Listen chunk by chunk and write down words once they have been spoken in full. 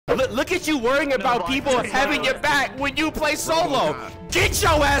Look at you worrying about people having your back when you play solo. Get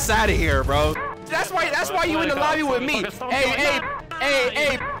your ass out of here, bro. That's why you in the lobby with me.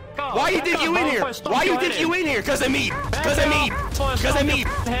 Hey. Why you think you in here? Why you think you in here? Cause of me. Cause of me. Cause of me.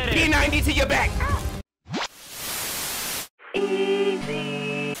 P90 to your back.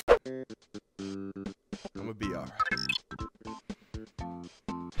 Easy. I'm gonna be alright.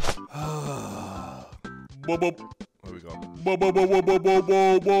 Boop boop. Here we go. Boop boop boop boop boop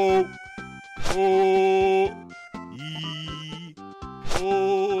boop boop. Oh. Yee.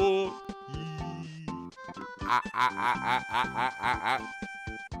 Oh.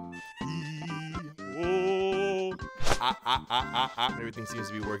 Yee. Everything seems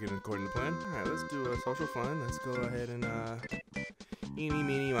to be working according to plan. Alright, let's do a social fun. Let's go ahead and eeny,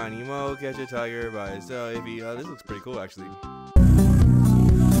 meeny, miny, mo, catch a tiger by itself. This looks pretty cool actually.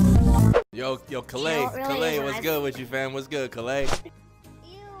 Yo, Calais, what's good with you, fam? What's good, Calais?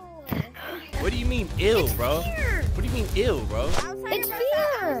 Ew. What do you mean ill, bro? What do you mean ill, bro? It's fear.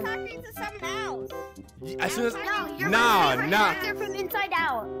 I was talking to someone else. As soon as you're my favorite character from Inside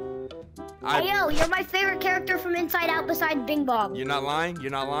Out. Hey, yo, you're my favorite character from Inside Out besides Bing Bong. You're not lying?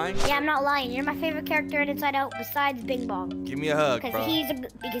 You're not lying? Yeah, I'm not lying. You're my favorite character in Inside Out besides Bing Bong. Give me a hug, bro.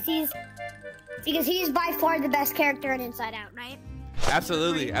 Because he's by far the best character in Inside Out, right?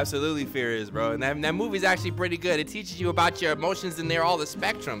 Absolutely fear is, bro. And that movie's actually pretty good. It teaches you about your emotions and all the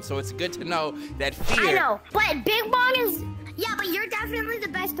spectrum. So it's good to know that fear. I know, but Bing Bong is, yeah, but you're definitely the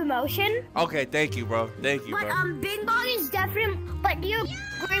best emotion. Okay, thank you, bro. Thank you, but, bro. Bing Bong is definitely, but do you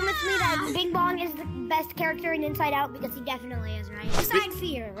agree with me that Bing Bong is the best character in Inside Out? Because he definitely is, right? Besides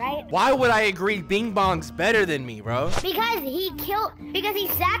fear, right? Why would I agree Bing Bong's better than me, bro? Because he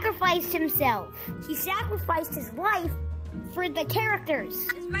sacrificed himself. He sacrificed his life for the characters.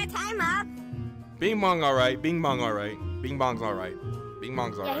 Is my time up? Bing Bong alright. Bing Bong alright. Bing Bong's alright. Bing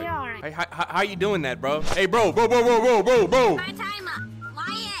Bong's alright. Yeah, you're alright. Hey, how you doing that, bro? Hey, bro. Is my time up?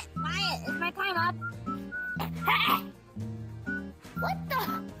 Wyatt, is my time up? What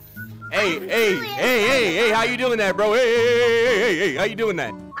the? Hey, how you doing that, bro? Hey, how you doing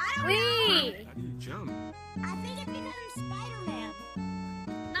that? I don't know. How do you jump? I think it's because I'm Spider-Man.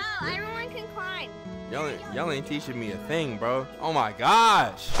 No, everyone can climb. Y'all ain't teaching me a thing, bro. Oh my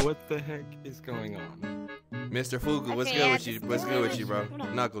gosh. What the heck is going on? Mr. Fugu, what's good with you? What's good with you, bro?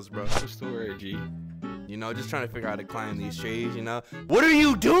 Knuckles, bro. What's the word, G? You know, just trying to figure out how to climb these trees, you know? What are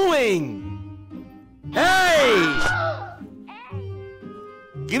you doing? Hey!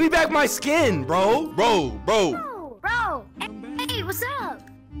 Give me back my skin, bro. Bro. Hey, what's up?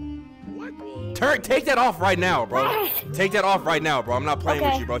 What? Take that off right now, bro. Take that off right now, bro. I'm not playing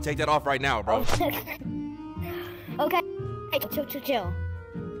with you, bro. Take that off right now, bro. Okay. Hey, chill.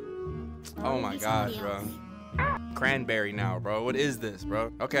 Oh my gosh, bro. Cranberry now, bro. What is this,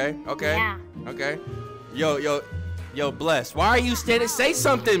 bro? Okay. Yeah. Okay. Yo, Bless. Why are you standing? Say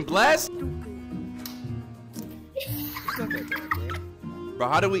something, Bless. Bro,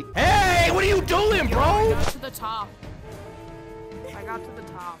 how do we? Hey, what are you doing, bro? I got to the top.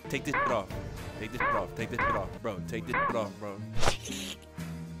 Take this shit off. Take this shit off, bro. Take this shit off, bro.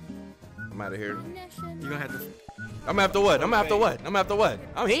 I'm out of here. You gonna have to. I'm after what?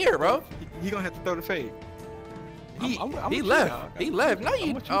 I'm here, bro. You gonna have to throw the fade. He left. He left. No,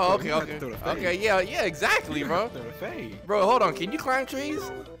 you. Oh, okay. Okay, yeah, exactly, bro. Throw the fade. Bro, hold on. Can you climb trees?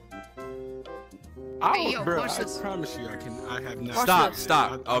 Hey, yo, bro, watch I this. promise you, I have not.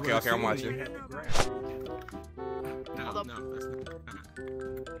 Stop. Okay, I'm watching. No, that's not.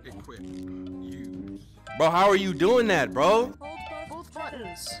 It quit. Bro, how are you doing that, bro? Hold both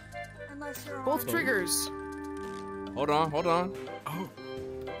buttons. Both triggers. Hold on.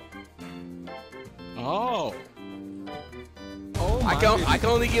 Oh. I can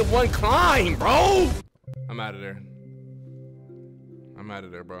only get one climb, bro. I'm out of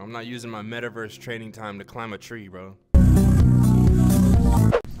there, bro. I'm not using my metaverse training time to climb a tree, bro.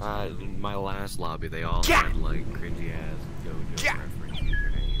 My last lobby, they all had like cringy ass JoJo reference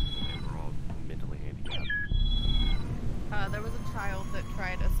usernames, and we're all mentally handicapped. There was a child that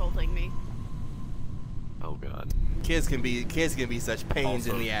tried assaulting me. Oh god. Kids can be such pains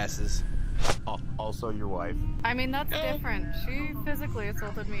in the asses. Also your wife. I mean, that's different. She physically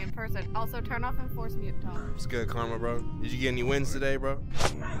assaulted me in person. Also, turn off and force mute tone. It's good karma, bro. Did you get any wins today, bro?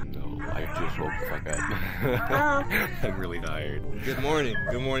 No, I just woke the fuck up. I'm really tired. Good morning.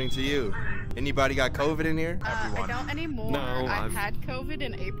 Good morning to you. Anybody got COVID in here? I don't anymore. No, I had COVID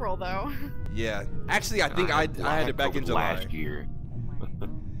in April, though. Yeah. Actually, I think I had it back in July. Last year.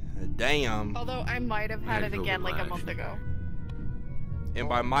 Damn. Although I might have had it again like a month ago. And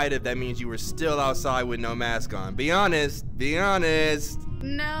by might have, that means you were still outside with no mask on. Be honest. Be honest.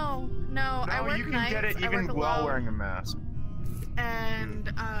 No, I work you can nights. get it even while wearing a mask.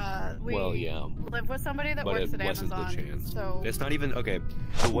 And we live with somebody that But works it at lessens Amazon. the chance. So It's not even okay.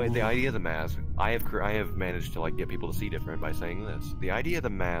 The idea of the mask, I have managed to like get people to see different by saying this. The idea of the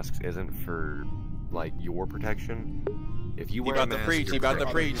masks isn't for like your protection. If you wear a mask, You about to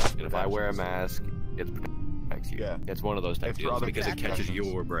preach. and if I wear a mask, it protects you. Yeah. It's one of those type It's for deals other because it catches protections.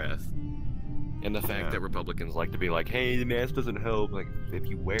 your breath. And the fact that Republicans like to be like, hey, the mask doesn't help. Like, if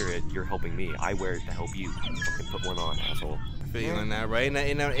you wear it, you're helping me. I wear it to help you. Fucking put one on, asshole. Feeling that, right?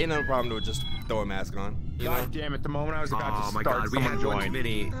 Ain't no problem to just throw a mask on. You know? God damn it! The moment I was about to Oh my start, god, we someone had one joined.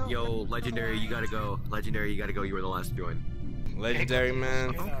 mini. Yo, Legendary, you gotta go. Legendary, you gotta go. You were the last to join. Legendary,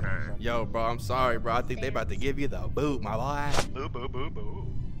 man. Okay. Yo, bro, I'm sorry, bro. I think they about to give you the boot, my boy. Boo, boo, boo, boo.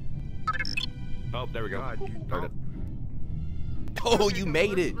 Oh, there we go. God, you Started. Oh, you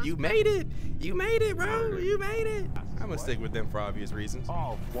made it. You made it. You made it, bro. You made it. I'm gonna stick with them for obvious reasons.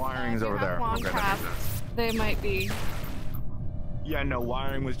 Oh, wiring is if you over have there. long Okay, that paths, makes sense. they might be. Yeah, no,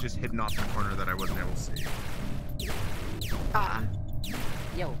 wiring was just hidden off in the corner that I wasn't able to see.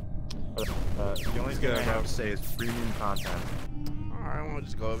 Yo. The only thing good, I bro. have to say is premium content. Alright, I'm gonna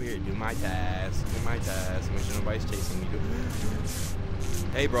just go over here and do my task. Do my task. Make sure nobody's chasing me.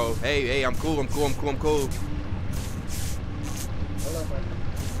 Hey, bro. Hey, I'm cool. I'm cool.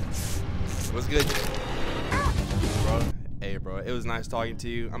 What's good? Bro. Hey, bro. It was nice talking to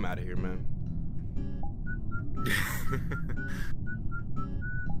you. I'm out of here, man.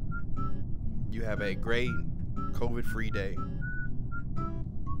 You have a great COVID-free day.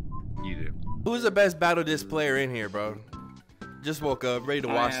 You do. Who's the best Battle Disc player in here, bro? Just woke up, ready to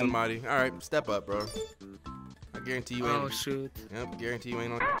watch somebody. All right, step up, bro. I guarantee you ain't. Oh shoot. Yep, guarantee you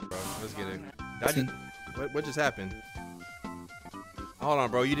ain't on, bro. Let's get it. What just happened? Hold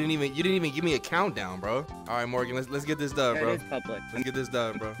on, bro. You didn't even give me a countdown, bro. All right, Morgan. Let's get this done, bro. It is public. Let's get this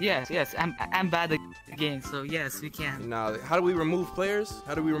done, bro. Yes. I'm bad at the game, so yes, we can. Nah, how do we remove players?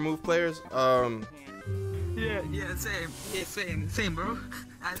 Yeah, same. Yeah, same, bro.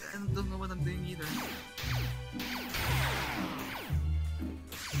 I don't know what I'm doing either.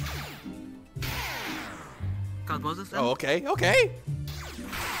 God, what was this? Oh, okay.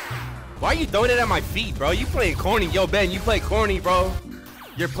 Why are you throwing it at my feet, bro? You playing corny. Yo, Ben, you play corny, bro.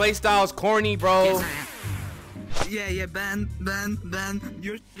 Your play style's corny, bro. Yes, I am. Yeah, Ben,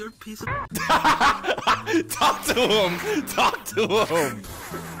 you're a piece of. Talk to him.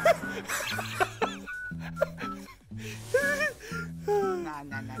 Nah.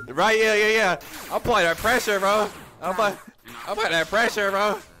 Right, yeah. I'll apply that pressure, bro. I'll apply that pressure,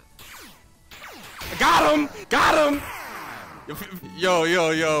 bro. Got him.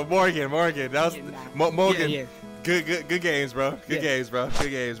 Yo, Morgan. That was Morgan. Yeah. Good games, bro. Good games, bro.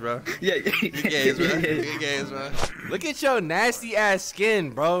 Yeah. Good games, bro. Look at your nasty ass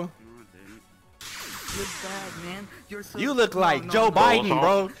skin, bro. You're bad, man. You're so. You look like No, Joe no. Biden,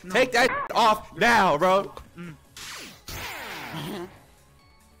 bro. No. Take that off now, bro.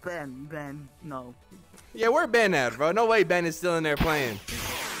 Ben, no. Yeah, where Ben at, bro? No way Ben is still in there playing.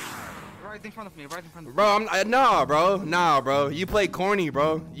 Right in front of me. Bro, nah, bro. You play corny,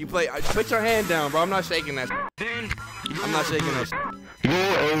 bro. Put your hand down, bro. I'm not shaking that. I'm not shaking that.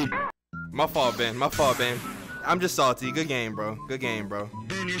 My fault, Ben. I'm just salty. Good game, bro.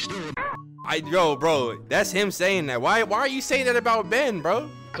 Yo, bro, that's him saying that. Why are you saying that about Ben, bro?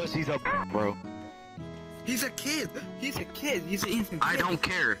 Cause he's a bro. He's a kid. He's an innocent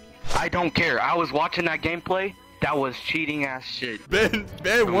kid. I don't care. I was watching that gameplay. That was cheating ass shit. Ben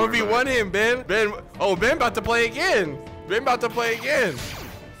 1v1 him, Ben. Ben about to play again.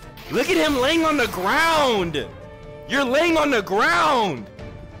 Look at him laying on the ground. You're laying on the ground.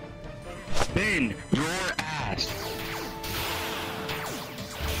 Ben, your ass.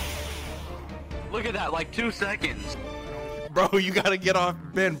 Look at that, like 2 seconds. Bro, you gotta get off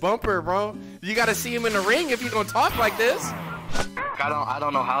Ben Bumper, bro. You gotta see him in the ring if you're gonna talk like this. I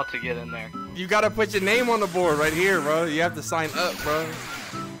don't know how to get in there. You gotta put your name on the board right here, bro. You have to sign up, bro.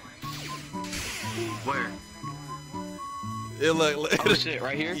 Where? Look. Oh shit,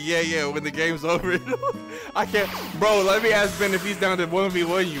 right here? Yeah, when the game's over. I can't. Bro, let me ask Ben if he's down to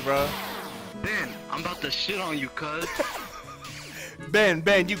 1v1 you, bro. Ben, I'm about to shit on you, cuz. Ben,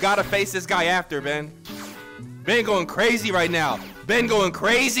 you gotta face this guy after, Ben. Ben going crazy right now.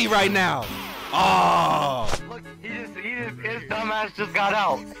 Oh. Look, his dumbass just got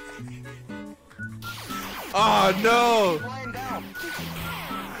out. Oh, no. Lying down.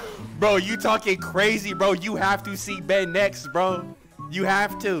 Bro, you talking crazy, bro. You have to see Ben next, bro. You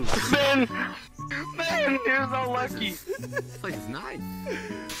have to. Ben, Ben, you're so lucky. This place is nice.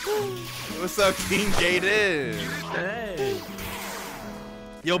 What's up, King Jaden? Hey.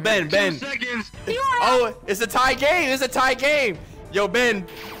 Yo, Ben. 2 seconds. Oh, it's a tie game. It's a tie game. Yo, Ben.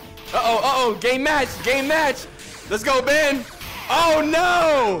 Uh-oh. Game match. Let's go, Ben. Oh,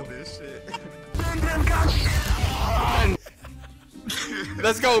 no. This shit.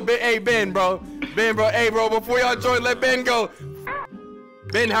 Let's go, Ben. Hey, Ben, bro. Hey, bro, before y'all join, let Ben go.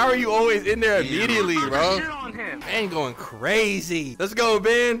 Ben, how are you always in there immediately, bro? Shit on him. Ben going crazy. Let's go,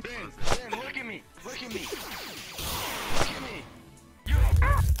 Ben. Ben, look at me. Look at me.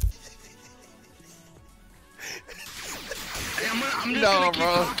 I'm just gonna keep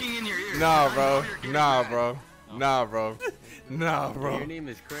talking in your ear. Nah, bro. Your name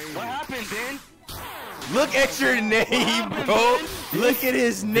is crazy. What happened, Ben? Look at your name, bro. Look at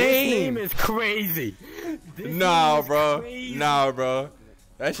his His name name. is crazy. Nah, bro.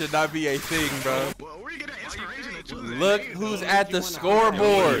 That should not be a thing, bro. Well, where you get that inspiration that you Look who's at the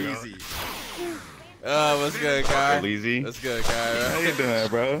scoreboard. What's good, Kai? Berleezy. What's good, Kai? How you doing,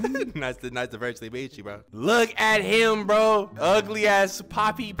 bro? nice to virtually meet you, bro. Look at him, bro. Ugly ass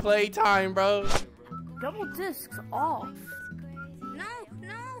poppy playtime, bro. Double discs off. No.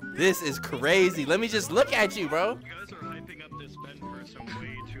 This is crazy. Let me just look at you, bro.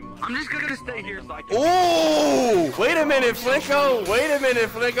 I'm just gonna stay here so I can. Ooh! Wait a minute,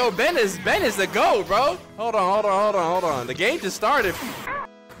 Flinko. Ben is the GOAT, bro. Hold on. The game just started,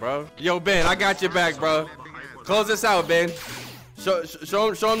 bro. Yo, Ben, I got your back, bro. Close this out, Ben. Show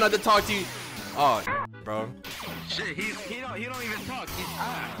him not to talk to you. Oh, bro. Shit, he don't even talk. He's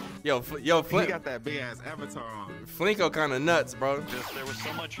high. Yo, He Flink. got that big ass avatar on. Flinko kind of nuts, bro. There was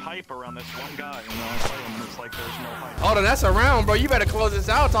so much hype around this one guy, you know, I play him and it's like there's no hype. Hold on, that's a round, bro. You better close this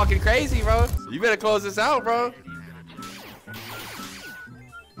out talking crazy, bro. You better close this out, bro.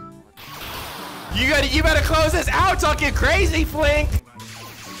 You better close this out talking crazy, Flink.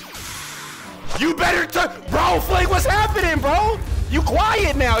 You better bro, Flink, what's happening, bro? You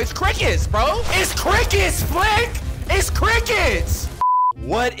quiet now. It's crickets, bro. It's crickets, Flink. It's crickets.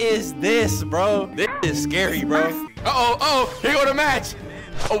 What is this, bro? This is scary, bro. Here go the match.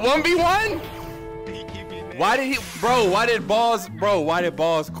 A 1v1? Why did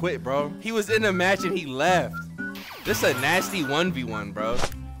Balls quit, bro? He was in the match and he left. This is a nasty 1v1, bro.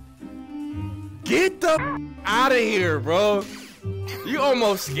 Get the out of here, bro. You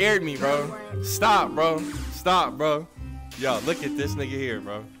almost scared me, bro. Stop, bro. Yo, look at this nigga here,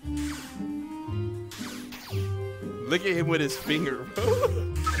 bro. Look at him with his finger, bro.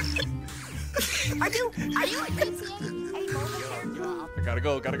 Are you PTA? I gotta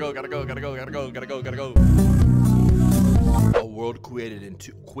go. A world created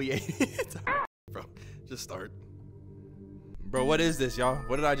bro, just start. Bro, what is this, y'all?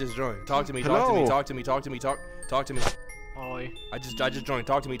 What did I just join? Talk to me. Talk to me. Ollie. I just joined.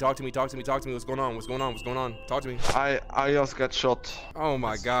 Talk to me. What's going on? Talk to me. I just got shot. Oh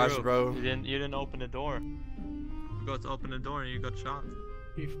my gosh, bro. You didn't open the door. You got to open the door and you got shot.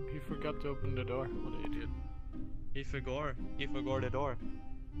 He forgot to open the door. What an idiot. He forgot the door.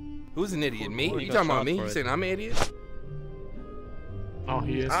 Who's an idiot? Me? He You got talking about shot me? for You it. saying I'm an idiot? Oh,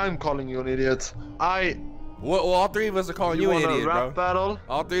 he is. I'm calling you an idiot. Well, all three of us are calling you an want idiot, a rap bro. battle?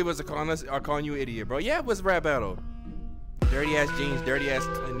 All three of us are calling you an idiot, bro. Yeah, what's rap battle? Dirty ass jeans, dirty ass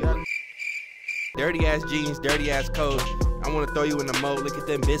jeans, dirty ass coat. I want to throw you in the moat. Look at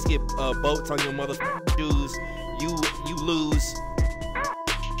them biscuit boats on your mother shoes. You lose.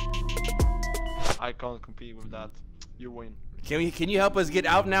 I can't compete with that. You win. Can you help us get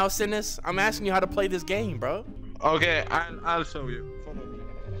out now, Sinus? I'm asking you how to play this game, bro. Okay, I'll show you. Follow me.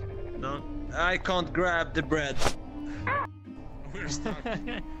 No, I can't grab the bread. We're stuck.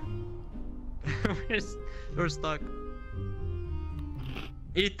 We're stuck.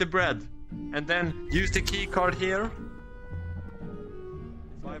 Eat the bread, and then use the key card here.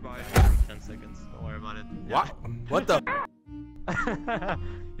 Bye bye. 10 seconds. Don't worry about it. What the?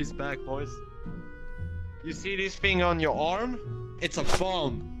 He's back, boys. You see this thing on your arm? It's a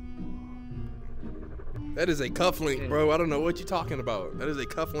bomb. That is a cufflink, bro. I don't know what you're talking about. That is a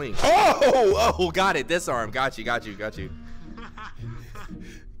cufflink. Oh, got it. This arm. Got you.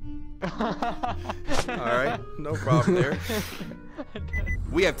 Alright, no problem there.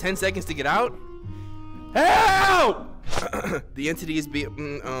 We have 10 seconds to get out. Help! The entity is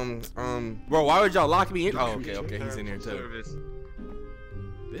bro, why would y'all lock me in? Oh, okay, he's in here too. Service.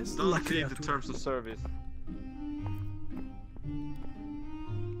 This? Don't read the terms of service.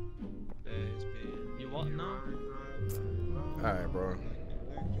 You want now? Alright, bro.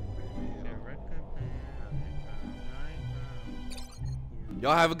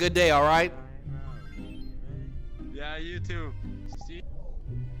 Y'all have a good day, alright? you too. See?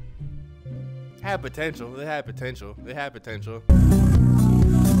 Had potential. It had potential. It had potential.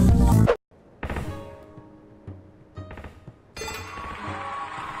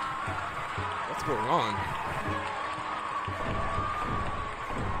 What's going on?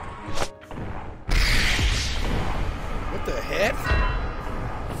 What the heck?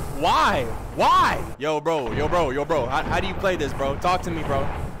 Why? Why? Yo, bro. How do you play this, bro? Talk to me, bro.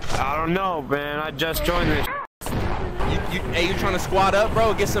 I don't know, man. I just joined this. Hey, you trying to squad up,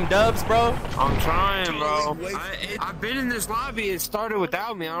 bro? Get some dubs, bro? I'm trying, bro. I've been in this lobby. It started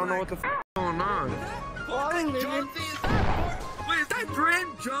without me. I don't know what the f going on. Jonesy, is that Dren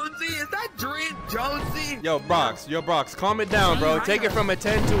Jonesy? Is that Dren Jonesy? Yo, Brox, calm it down, bro. Take it from a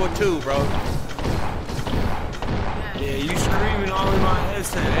 10 to a 2, bro. Yeah, you screaming all in my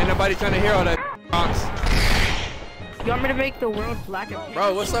headset. Ain't nobody trying to hear all that, Brox. You want me to make the world black and pink?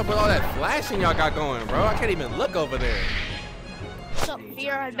 Bro, what's up with all that flashing y'all got going, bro? I can't even look over there. What's up,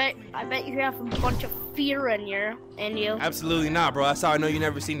 Fear? I bet you have a bunch of fear in you. Absolutely not, bro. That's how I know you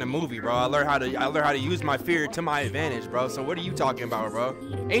never seen the movie, bro. I learned how to use my fear to my advantage, bro. So what are you talking about, bro?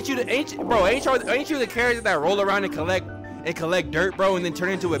 Ain't you the character that roll around and collect dirt, bro, and then turn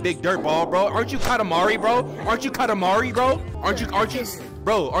into a big dirt ball, bro? Aren't you Katamari, bro? Aren't you Katamari, bro? Aren't you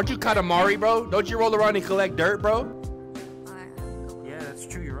Katamari, bro? Don't you roll around and collect dirt, bro? Yeah, that's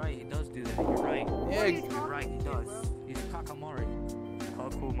true. You're right. He does do that. You're right. Yeah. You're right. He does. He's Kakamari.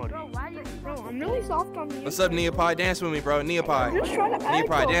 Bro, I'm really soft on you. What's up, Neopie? Dance with me, bro. Neopie. Just trying to act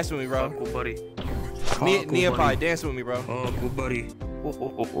Neopie, dance with me, bro. Cool, buddy. Neopie, dance with me, bro. Oh, cool, buddy.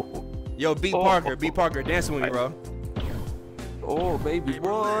 Yo, B Parker, dance with me, bro. Oh, baby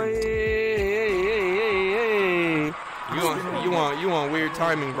boy. You want weird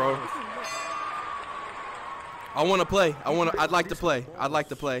timing, bro. I'd like to play.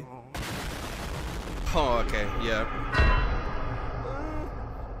 Oh, okay, yeah.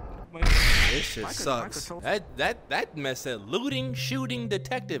 This shit sucks. That mess said looting, shooting,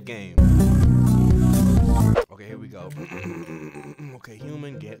 detective game. Okay, here we go. Okay,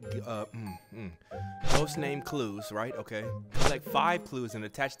 human ghost name clues, right? Okay. Collect 5 clues and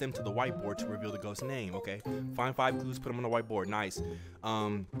attach them to the whiteboard to reveal the ghost name. Okay. Find 5 clues, put them on the whiteboard. Nice.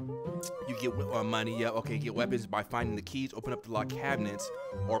 You get money. Yeah. Okay. Get weapons by finding the keys. Open up the locked cabinets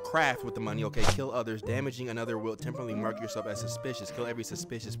or craft with the money. Okay. Kill others. Damaging another will temporarily mark yourself as suspicious. Kill every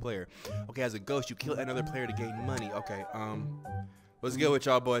suspicious player. Okay. As a ghost, you kill another player to gain money. Okay. What's good with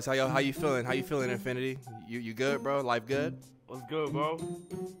y'all boys? How you feeling? How you feeling, Infinity? You good, bro? Life good? What's good, bro?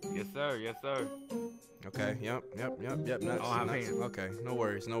 Yes, sir. Yes, sir. Okay. Yep. Nuts. Okay. No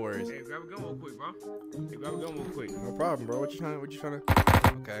worries. Hey, grab a gun real quick, bro. No problem, bro. What you trying to?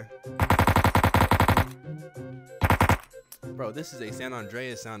 Okay. Bro, this is a San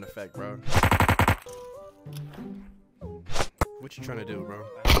Andreas sound effect, bro. What you trying to do, bro?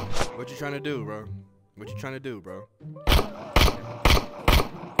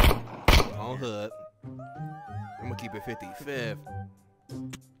 On hood. I'm gonna keep it 55.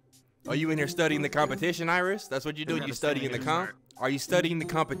 Are you in here studying the competition, Iris? That's what you do? You studying the comp? Are you studying the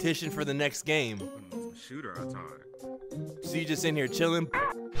competition for the next game? Shooter outside. So you just in here chilling?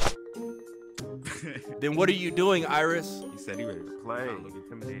 Then what are you doing, Iris? He said he ready to play. Look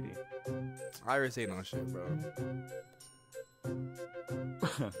intimidating. Iris ain't on shit, bro.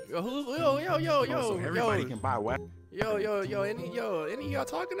 So everybody can buy weapons. Any y'all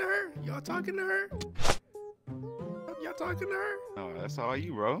talking to her? Y'all talking to her? Oh, that's all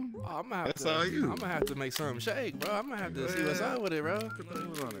you, bro. Oh, I'm gonna have to make something shake, bro. I'm gonna have to see what's up with it,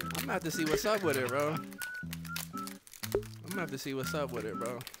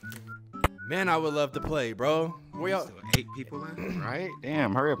 bro. Man, I would love to play, bro. Where y'all? 8 people left, right?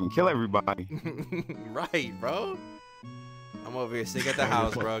 Damn, hurry up and kill everybody. Right, bro. I'm over here sick at the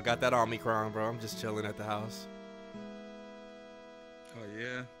house, bro. Got that Omicron, bro. I'm just chilling at the house. Oh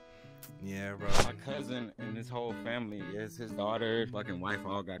yeah. Yeah, bro. My cousin and his whole family, his daughter, fucking wife,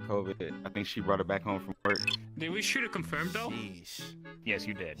 all got COVID. I think she brought her back home from work. Did we shoot it confirmed though? Sheesh. Yes,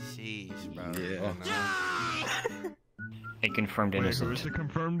 you did. Sheesh, bro. Yeah. It confirmed innocent. Who's the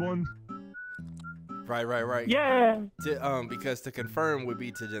confirmed one? Right. Yeah. Because to confirm would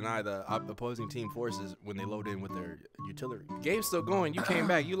be to deny the opposing team forces when they load in with their utility. Game's still going. You came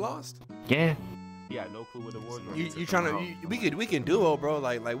back. You lost. Yeah. Yeah, no clue what the war was. You trying to? We can duo, bro.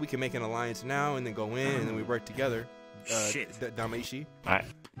 Like we can make an alliance now and then go in and then we work together. Shit. Damaishi. Alright.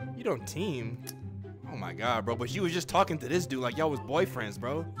 You don't team. Oh my god, bro. But you was just talking to this dude like y'all was boyfriends,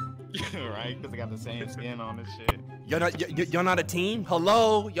 bro. Right? Because they got the same skin on this shit. Y'all not a team?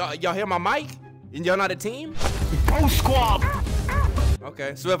 Hello? Y'all hear my mic? And y'all not a team? Pro squad.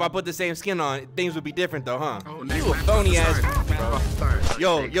 Okay. So if I put the same skin on, things would be different though, huh? Oh, You a phony ass, bro.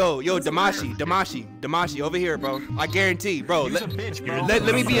 Yo, Damashi, over here, bro. I guarantee, bro. Let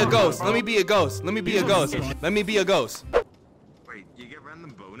me be a ghost. Let me be a ghost. Let me be a ghost. Let me be a ghost. Wait, you get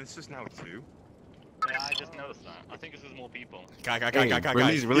random bonuses now too? Yeah, I just noticed that. I think it's just more people. Guy.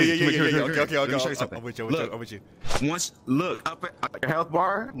 Release. Okay. Let me show you something. I'm with you. Once, look up at your health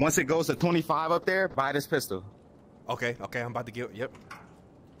bar. Once it goes to 25 up there, buy this pistol. Okay. I'm about to get. Yep.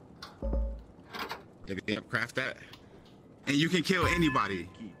 Craft that, and you can kill anybody.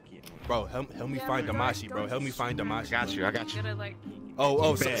 Bro, help me find Damashi, bro. Help me find Damashi. I got you.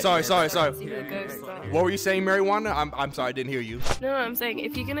 Sorry. What were you saying, Marijuana? I'm sorry, I didn't hear you. No, I'm saying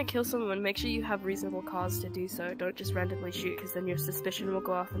if you're gonna kill someone, make sure you have reasonable cause to do so. Don't just randomly shoot, because then your suspicion will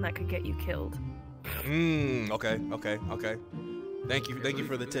go off and that could get you killed. Okay. Thank you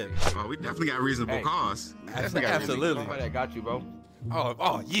for the tip. Oh, we definitely got reasonable cause. Absolutely. I got you, bro.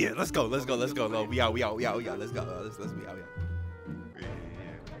 Oh yeah, let's go. No, we out. Let's go. Let's be out.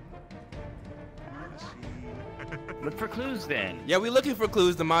 Look for clues then. Yeah, we looking for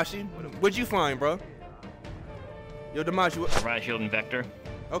clues, Damashi. What'd you find, bro? Yo, Damashi. Riot shield and vector.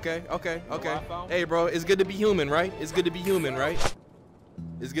 Okay. Hey, bro, it's good to be human, right?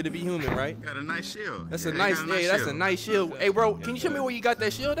 Got a nice shield. That's a nice shield. Hey, bro, can you show me where you got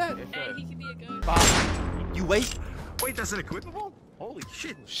that shield at? Hey, he could be a ghost. You wait, that's an equipable? Holy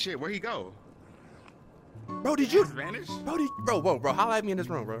shit, where'd he go? bro. Did you vanish? Bro, holla at me in this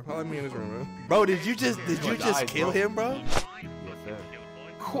room, bro. Bro, did you just kill him, bro? Yes, sir.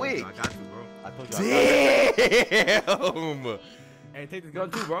 Quick. I got you, bro. I told you. Damn. Hey, take this gun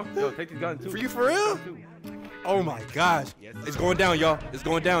too, bro. Yo, take this gun too. For you for real? Oh my gosh. It's going down, y'all.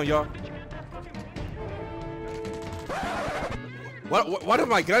 Why does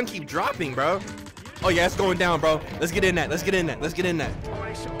my gun keep dropping, bro? Oh yeah, it's going down, bro. Let's get in that.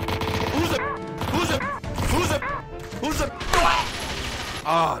 Who's up?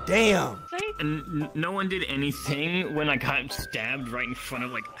 Oh, damn. And no one did anything when I got stabbed right in front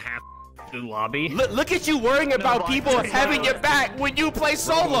of like half the lobby. Look at you worrying about people having your back when you play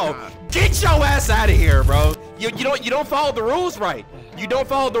solo. Get your ass out of here, bro. You don't follow the rules right.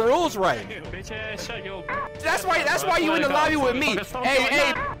 That's why you in the lobby with me.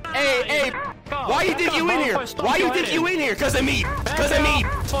 Hey. Why you think you in here? Cause of me.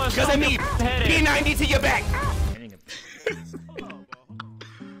 P90 to your back.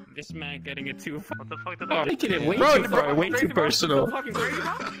 This man getting it too. What the fuck did Making it way too personal.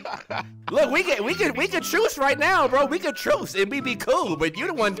 Look, we could truce right now, bro. We could truce and we be cool. But you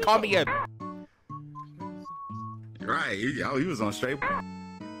the one call me a. Right, he was on straight.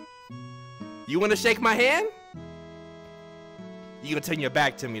 You wanna shake my hand? You gonna turn your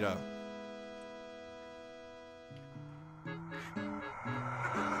back to me though.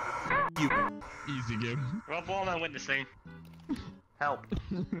 You. Easy game. Rob Wallman witnessing. Help.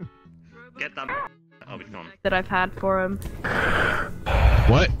 Get them. Oh, he's gone. That I've had for him.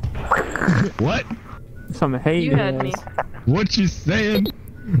 What? What? Some hate. You had me. What you saying?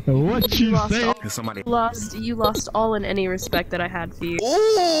 What you saying? You lost all in any respect that I had for you.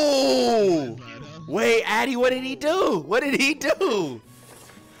 Ooh! Wait, Addy, what did he do?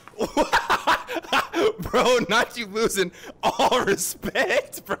 Bro, not you losing all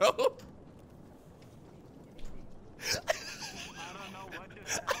respect, bro.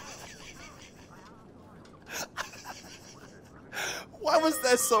 Why was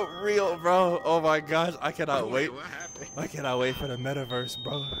that so real, bro? Oh my gosh, I cannot wait. I cannot wait for the metaverse,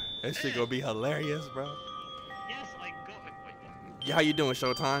 bro. That shit gonna be hilarious, bro. Yes, I got it. How you doing,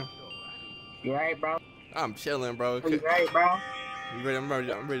 Showtime? You right, bro? I'm chilling, bro. You right, bro? You ready?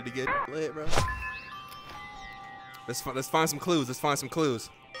 I'm ready to get lit, bro. Let's find some clues.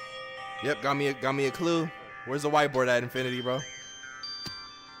 Yep, got me a clue. Where's the whiteboard at, Infinity, bro?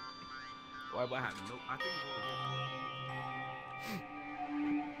 What happened? No, I think.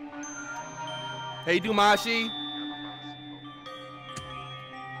 Hey, Damashi.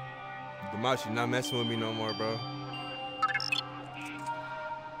 Damashi not messing with me no more, bro.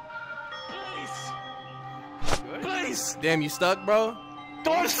 Please. Damn, you stuck, bro?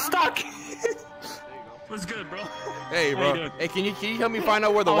 I'm stuck. What's good, bro? Hey, bro. Hey, can you help me find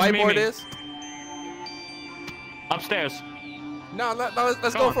out where the whiteboard is? Upstairs. No,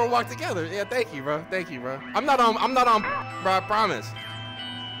 let's go for a walk together. Yeah, thank you, bro. I'm not on, bro. I promise.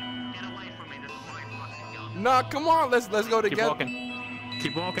 Nah, come on. Let's go together.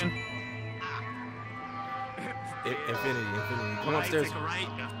 Keep walking. Infinity. Come upstairs.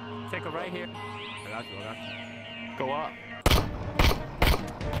 Take a right here. I got you. Go up.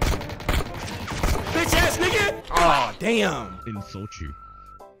 Bitch ass nigga! Oh Oh, damn. Insult you.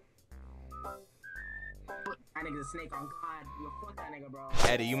 That nigga's a snake on God. You fuck that nigga, bro.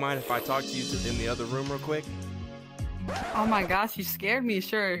 Eddie, you mind if I talk to you in the other room real quick? Oh my gosh, you scared me,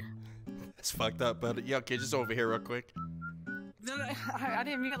 sure. That's fucked up, but yeah, okay, just over here real quick. No, I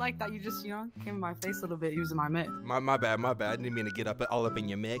didn't mean it like that. You just, you know, came in my face a little bit using my mitt. My bad. I didn't mean to get all up in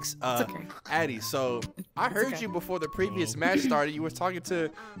your mix. It's okay. Addie, so I heard you before the previous match started. You was talking to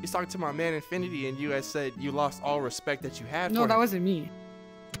my man Infinity, and you had said you lost all respect that you had. No, for that him. wasn't me.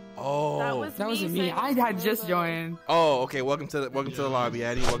 Oh, that wasn't me. I had just joined. Oh, okay. Welcome to the lobby,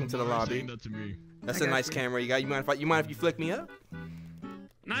 Addie. Welcome to the lobby. That to me. That's a nice camera you got. You mind if you flick me up?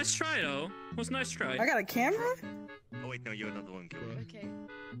 Nice try, though. What's nice try? I got a camera? Oh wait, no, you're another one. Okay.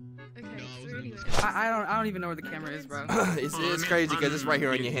 Okay. So anyway. I don't even know where the camera is, bro. it's crazy because it's right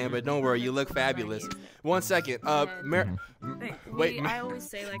here on your hand, but don't worry, you look fabulous. 1 second. Wait. I always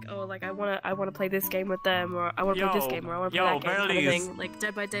say like, oh, like I wanna play this game with them, or I wanna play this game, or I wanna play that game, kind of thing. Like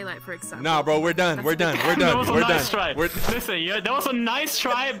Dead by Daylight, for example. Nah, bro, we're done. We're done. That was a nice try. Listen, that was a nice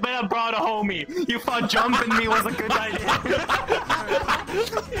try, but I brought a homie. You thought jumping me was a good idea.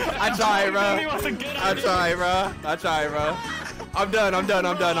 I tried, bro. I tried, bro. I'm done. Nah,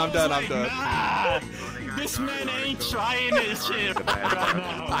 this man ain't trying his shit right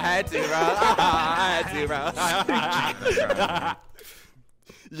now. I had to,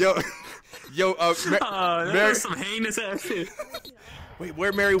 bro. Yo, There's some heinous ass shit. Wait,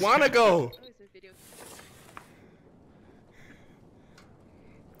 where'd marijuana go?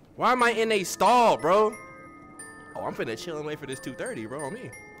 Why am I in a stall, bro? Oh, I'm finna chill and wait for this 2:30, bro, on me.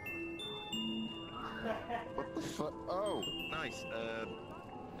 What the fuck? Oh, nice. I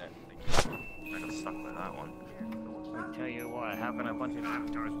got stuck with that one. I tell you what, having a bunch of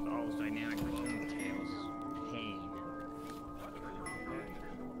avatars with all those dynamic details, pain.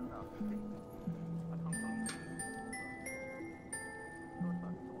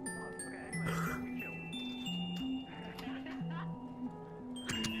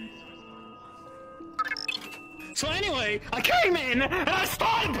 So anyway, I came in and I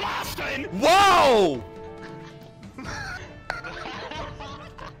started blasting. Whoa! I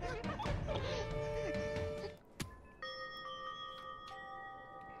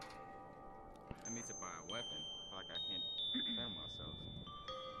need to buy a weapon. Like I can't defend myself.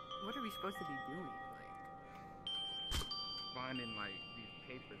 What are we supposed to be doing? Finding like these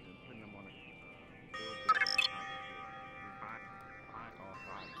papers and putting them on a billboard. Find all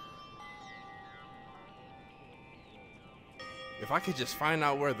five. If I could just find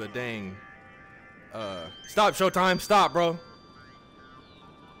out where the dang stop Showtime, stop, bro.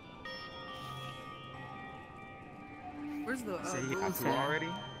 Where's the Say he got two already?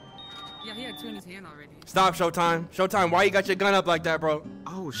 Yeah, he had two in his hand already. Stop Showtime. Showtime, why you got your gun up like that, bro?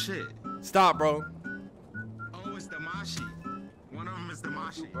 Oh shit. Stop, bro. Oh, it's Damashi. One of them is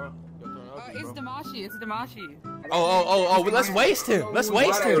Damashi. Bro. It's Damashi. It's Damashi. Oh, let's waste him. Let's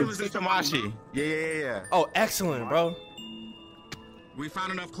waste him. It's Damashi. Yeah. Oh, excellent, bro. We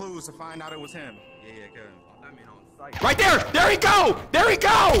found enough clues to find out it was him. Yeah, good. Right there! There he go! There he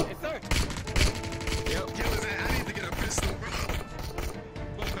go! Yes, sir. Yo, I need to get a pistol, bro.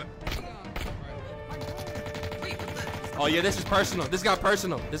 Oh yeah, this is personal. This got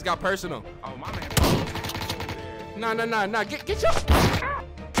personal. Oh, my man. Nah. Get your.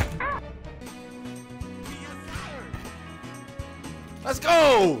 Let's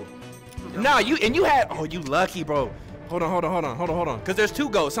go. Nah, you had. Oh, you lucky, bro. Hold on. Cause there's two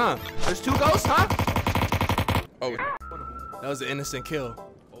ghosts, huh? Oh, that was an innocent kill.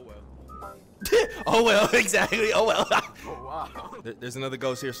 Oh well, exactly. Oh well. Oh wow. There's another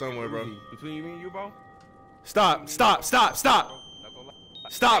ghost here somewhere, bro. Between me and you, bro? Stop, Stop,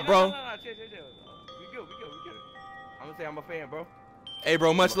 bro. No, chill. We good. I'm gonna say I'm a fan, bro. Hey,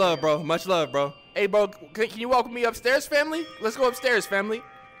 bro, much love, bro. Hey, bro, can you welcome me upstairs, family? Let's go upstairs, family.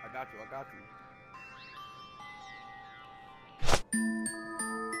 I got you.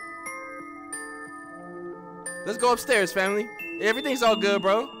 Let's go upstairs, family. Everything's all good,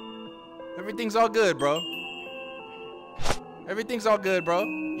 bro. Everything's all good, bro.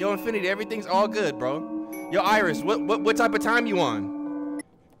 Yo, Infinity, everything's all good, bro. Yo, Iris, what type of time you on?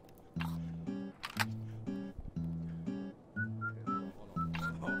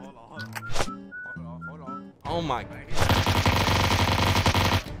 Hold on. Oh my God.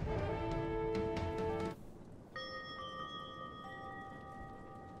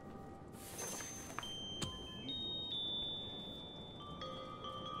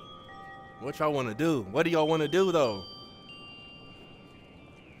 What y'all want to do? What do y'all want to do, though?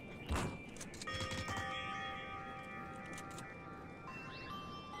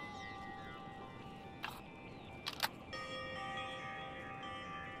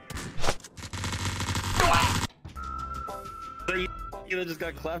 that just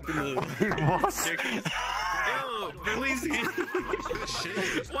got clapped in the staircase. Yo, Berleezy.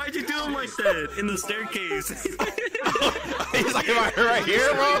 Why'd you do him like that in the staircase? He's like, am I right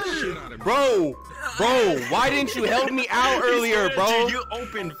here, bro? Bro, why didn't you help me out earlier, bro? Dude, you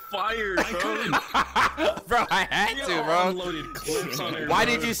opened fire, bro. Bro, I had to, bro. Unloaded clips on her, why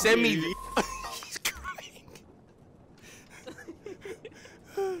bro. did you send me? He's crying.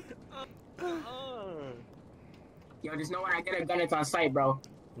 Yo, just know when I get a gun, it's on sight, bro.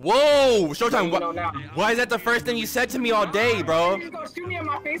 Whoa, Showtime. Why is that the first thing you said to me all day, bro? You gonna shoot me in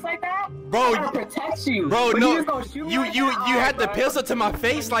my face like that? Bro, I'm gonna protect you. Bro, But no, you just gonna shoot me like you that? had the Alright, pistol to my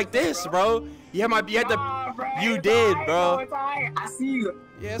face like this, bro. You had the, bro, you it's did, alright, bro. It's alright. I see you.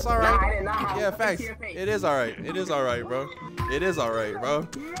 Yeah, it's alright. Nah, I did not have Yeah, a facts. to your face. It is alright. It is alright, bro. It is alright, bro.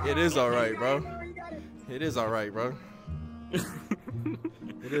 It is alright, bro. It is alright, bro.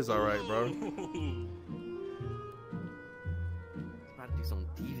 It is alright, bro. About to do something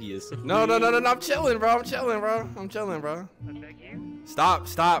devious. No, I'm chilling, bro. I'm chilling, bro.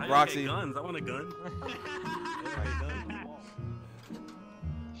 Stop, Roxy. Guns. I want a gun.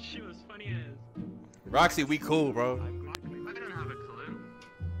 She was funny as. Roxy, we cool, bro. I don't have a clue.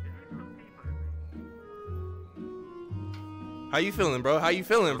 How you feeling, bro? How you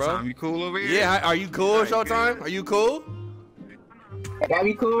feeling, bro? Showtime, you cool over here? Yeah, are you cool, Showtime? Are you cool? Gotta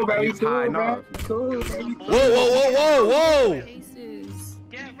be cool, bro. You cool, bro. Cool, baby. Whoa! Cases.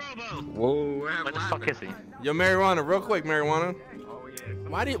 Yeah, Robo. Whoa, What the fuck is he? Yo, Marijuana, real quick, Marijuana.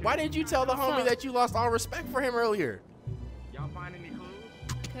 Why did you tell the homie that you lost all respect for him earlier? Y'all find any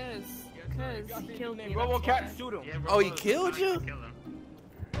clues? Cause he killed me. RoboCat, shoot him. Oh, he killed you?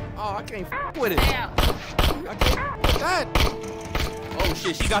 Oh, I can't f with it. Yeah. I can't with that. Oh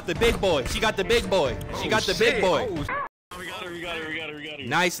shit, she got the big boy. She got the big boy. She got the big boy. We got her.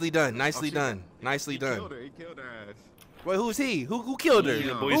 Nicely done. Nicely done. He killed her ass. Wait, who's he? Who killed her?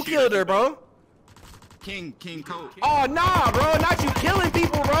 Yeah. Who killed her, bro? King Coat. Oh nah, bro, not you killing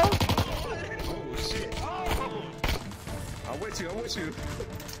people, bro. Oh shit. I'm with you.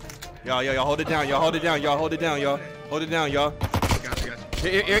 Y'all hold it down. Y'all hold it down. Hold it down, y'all. Got you.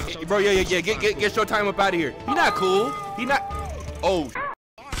 Here, bro, yeah. Get Showtime up out of here. He not cool. He not. Oh.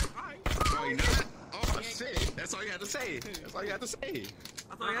 Oh, you not? Oh shit. That's all you had to say. I thought you had to say.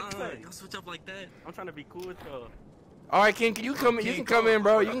 Don't switch up like that. I'm trying to be cool with y'all. All right, King, you can come in,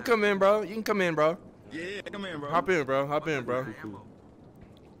 bro. You can come in, bro. Yeah, come in, bro. Hop in, bro.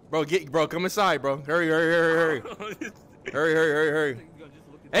 Bro, come inside, bro. Hurry. Hurry.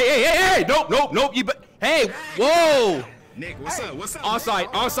 Hey. Nope. Hey, whoa. Nick, what's up? On site.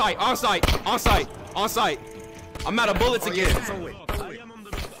 I'm out of bullets again.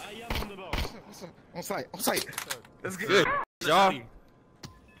 On site. Let's get Good, y'all.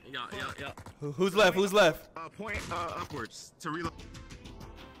 Yeah. Who's left? Point upwards to reload.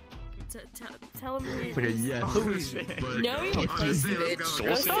 Tell him who Okay, yeah. No, you'll play, bitch.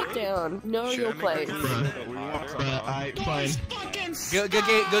 Go sit down. No, you'll play. Alright, fine. Good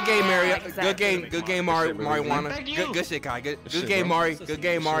game, Mary. Exactly. Good game, Marijuana. Good shit, Kai. Good game, Mari. Good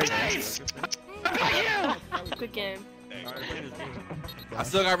game, Mari. Good game. I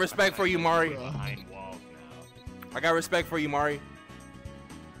still got respect for you, Mari. I got respect for you, Mari.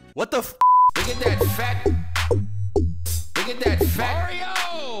 What the f? Look at that fat.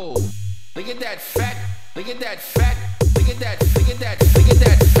 Mario! Look at that fat.